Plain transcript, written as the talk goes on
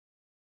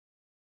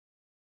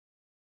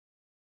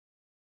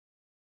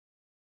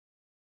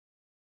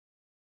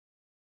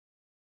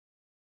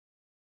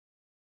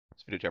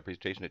This video chart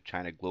presentation at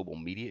China Global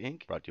Media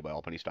Inc., brought to you by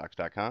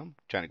allpenny-stocks.com.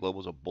 China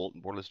Global is a bulletin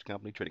board listed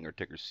company trading our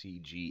ticker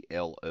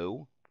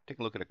CGLO.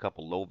 Taking a look at a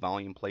couple low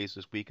volume plays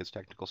this week as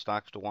technical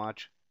stocks to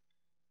watch.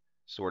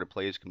 Sort of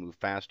plays can move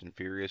fast and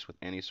furious with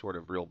any sort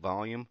of real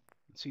volume.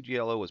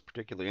 CGLO was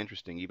particularly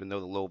interesting even though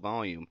the low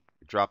volume.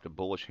 It dropped a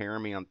bullish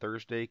harami on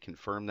Thursday,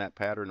 confirmed that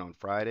pattern on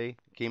Friday,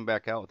 came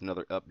back out with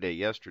another up day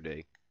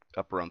yesterday,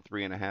 up around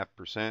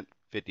 3.5%,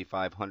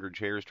 5,500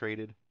 shares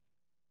traded.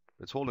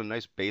 It's holding a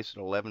nice base at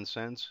 11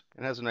 cents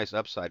and has a nice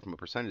upside from a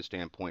percentage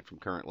standpoint from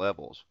current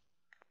levels.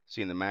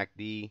 Seeing the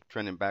MACD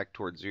trending back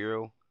towards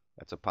zero,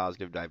 that's a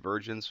positive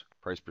divergence.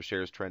 Price per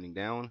share is trending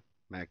down.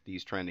 MACD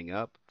is trending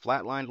up.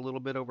 Flatlined a little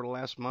bit over the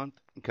last month.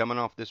 And coming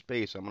off this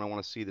base, I'm going to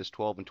want to see this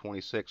 12 and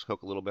 26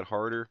 hook a little bit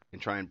harder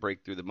and try and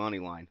break through the money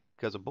line.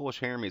 Because a bullish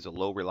harami is a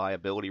low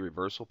reliability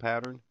reversal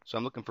pattern, so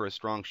I'm looking for a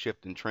strong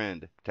shift in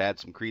trend to add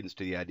some credence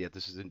to the idea that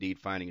this is indeed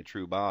finding a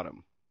true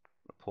bottom.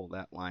 Pull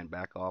that line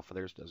back off of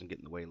there so it doesn't get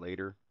in the way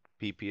later.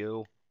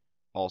 PPO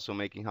also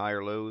making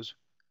higher lows.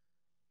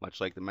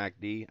 Much like the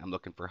MACD, I'm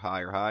looking for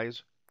higher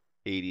highs.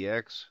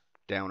 ADX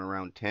down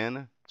around 10.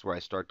 That's where I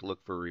start to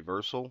look for a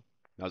reversal.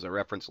 Now, as I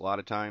reference a lot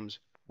of times,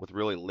 with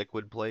really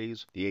liquid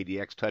plays, the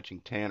ADX touching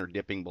 10 or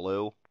dipping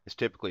below is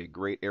typically a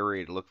great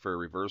area to look for a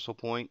reversal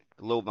point.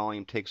 The low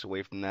volume takes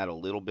away from that a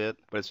little bit,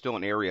 but it's still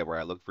an area where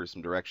I look for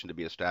some direction to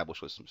be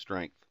established with some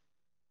strength.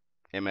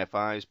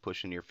 MFIs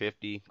pushing near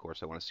 50. Of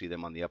course, I want to see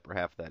them on the upper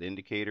half of that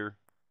indicator.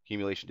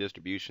 Accumulation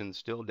distribution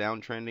still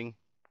downtrending.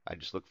 I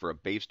just look for a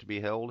base to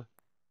be held.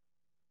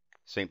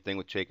 Same thing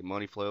with Chaikin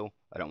money flow.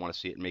 I don't want to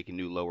see it making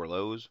new lower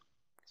lows.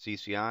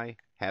 CCI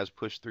has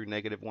pushed through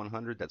negative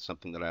 100. That's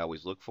something that I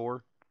always look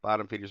for.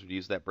 Bottom feeders would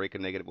use that break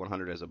of negative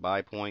 100 as a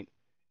buy point.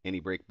 Any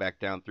break back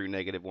down through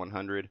negative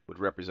 100 would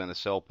represent a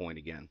sell point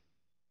again.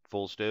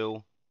 Full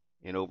still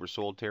in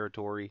oversold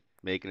territory,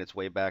 making its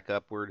way back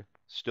upward.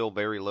 Still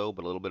very low,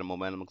 but a little bit of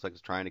momentum looks like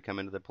it's trying to come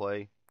into the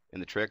play. In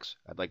the tricks,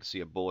 I'd like to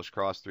see a bullish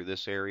cross through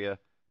this area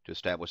to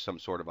establish some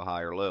sort of a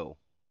higher low.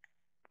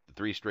 The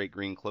three straight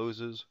green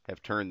closes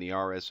have turned the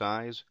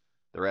RSIs.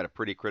 They're at a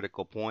pretty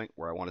critical point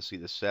where I want to see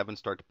the 7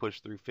 start to push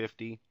through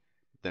 50.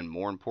 Then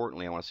more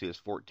importantly, I want to see this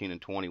 14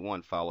 and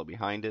 21 follow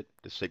behind it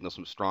to signal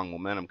some strong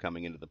momentum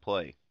coming into the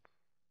play.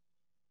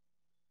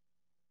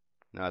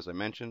 Now, as I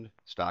mentioned,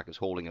 stock is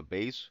holding a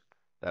base.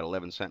 That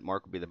 11-cent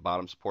mark will be the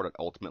bottom support I'd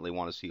ultimately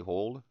want to see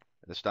hold.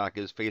 The stock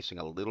is facing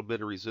a little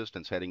bit of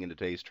resistance heading into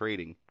today's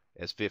trading,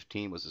 as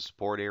 15 was the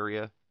support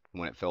area.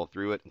 When it fell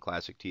through it in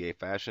classic TA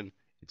fashion,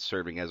 it's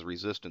serving as a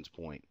resistance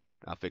point.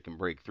 Now, if it can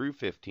break through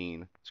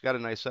 15, it's got a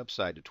nice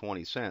upside to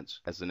 20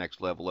 cents as the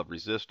next level of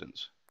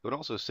resistance. It would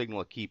also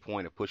signal a key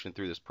point of pushing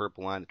through this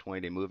purple line, the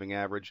 20-day moving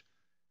average.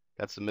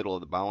 That's the middle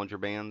of the Bollinger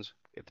Bands.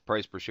 If the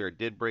price per share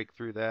did break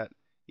through that,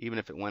 even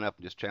if it went up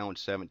and just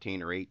challenged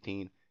 17 or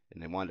 18,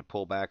 and they wanted to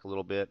pull back a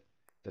little bit,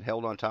 if it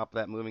held on top of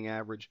that moving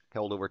average,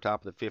 held over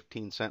top of the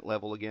 15-cent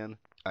level again,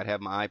 I'd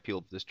have my eye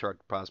peeled for this chart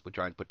to possibly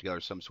try and put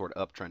together some sort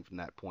of uptrend from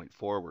that point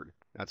forward.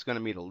 Now, it's going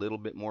to meet a little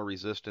bit more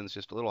resistance,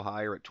 just a little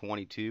higher at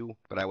 22,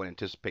 but I would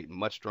anticipate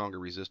much stronger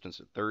resistance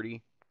at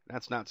 30.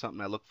 That's not something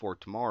I look for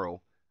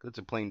tomorrow, because it's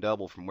a plain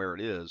double from where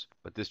it is,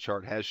 but this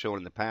chart has shown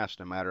in the past,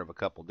 in a matter of a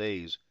couple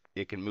days,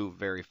 it can move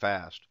very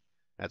fast.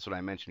 That's what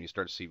I mentioned. You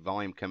start to see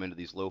volume come into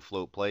these low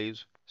float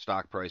plays.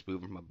 Stock price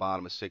moving from a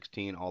bottom of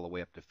 16 all the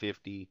way up to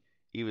 50.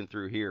 Even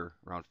through here,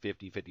 around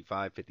 50,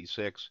 55,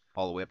 56,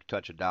 all the way up to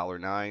touch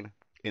 $1.09.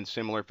 In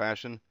similar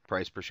fashion,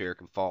 price per share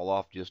can fall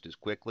off just as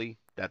quickly.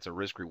 That's a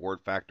risk-reward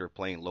factor of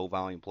playing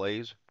low-volume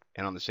plays.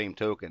 And on the same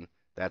token,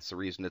 that's the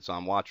reason it's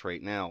on watch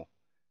right now.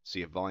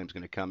 See if volume's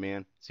going to come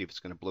in, see if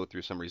it's going to blow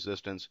through some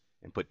resistance,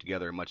 and put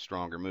together a much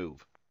stronger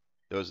move.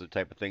 Those are the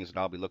type of things that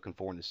I'll be looking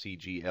for in the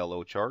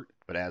CGLO chart.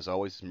 But as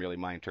always, it's merely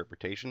my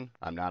interpretation.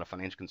 I'm not a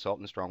financial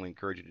consultant and strongly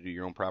encourage you to do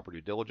your own proper due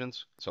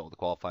diligence. Consult with a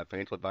qualified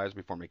financial advisor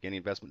before making any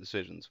investment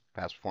decisions.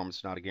 Past performance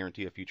is not a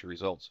guarantee of future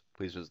results.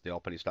 Please visit the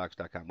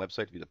allpenny-stocks.com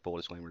website to view the full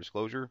disclaimer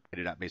disclosure. I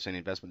do not base any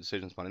investment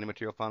decisions upon any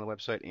material found on the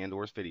website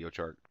and/or this video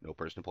chart. No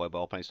person employed by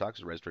All Penny Stocks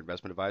is a registered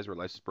investment advisor or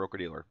licensed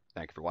broker-dealer.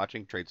 Thank you for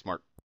watching. Trade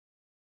smart.